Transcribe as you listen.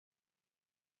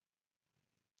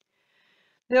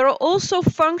There are also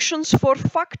functions for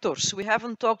factors. We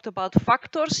haven't talked about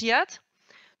factors yet.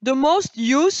 The most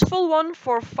useful one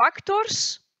for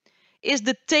factors is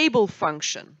the table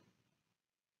function.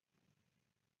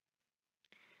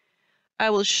 I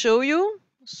will show you.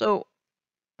 So,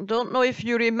 don't know if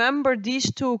you remember these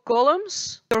two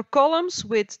columns. They're columns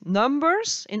with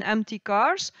numbers in empty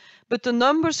cars, but the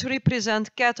numbers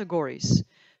represent categories.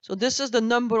 So this is the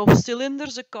number of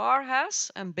cylinders a car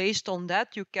has, and based on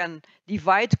that you can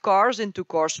divide cars into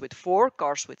cars with 4,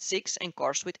 cars with 6, and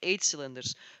cars with 8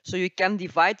 cylinders. So you can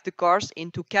divide the cars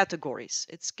into categories.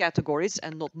 It's categories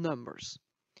and not numbers.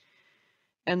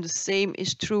 And the same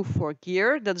is true for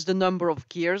gear. That's the number of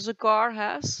gears a car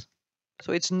has.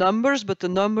 So it's numbers, but the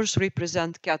numbers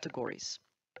represent categories.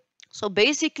 So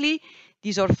basically,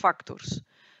 these are factors.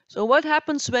 So what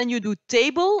happens when you do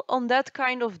table on that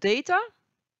kind of data?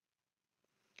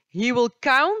 He will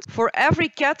count for every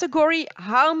category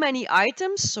how many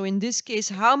items, so in this case,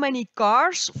 how many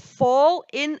cars fall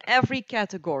in every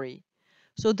category.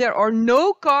 So there are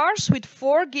no cars with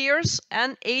 4 gears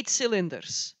and 8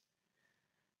 cylinders.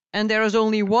 And there is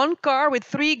only one car with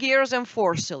 3 gears and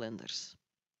 4 cylinders.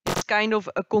 It's kind of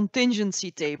a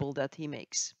contingency table that he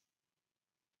makes.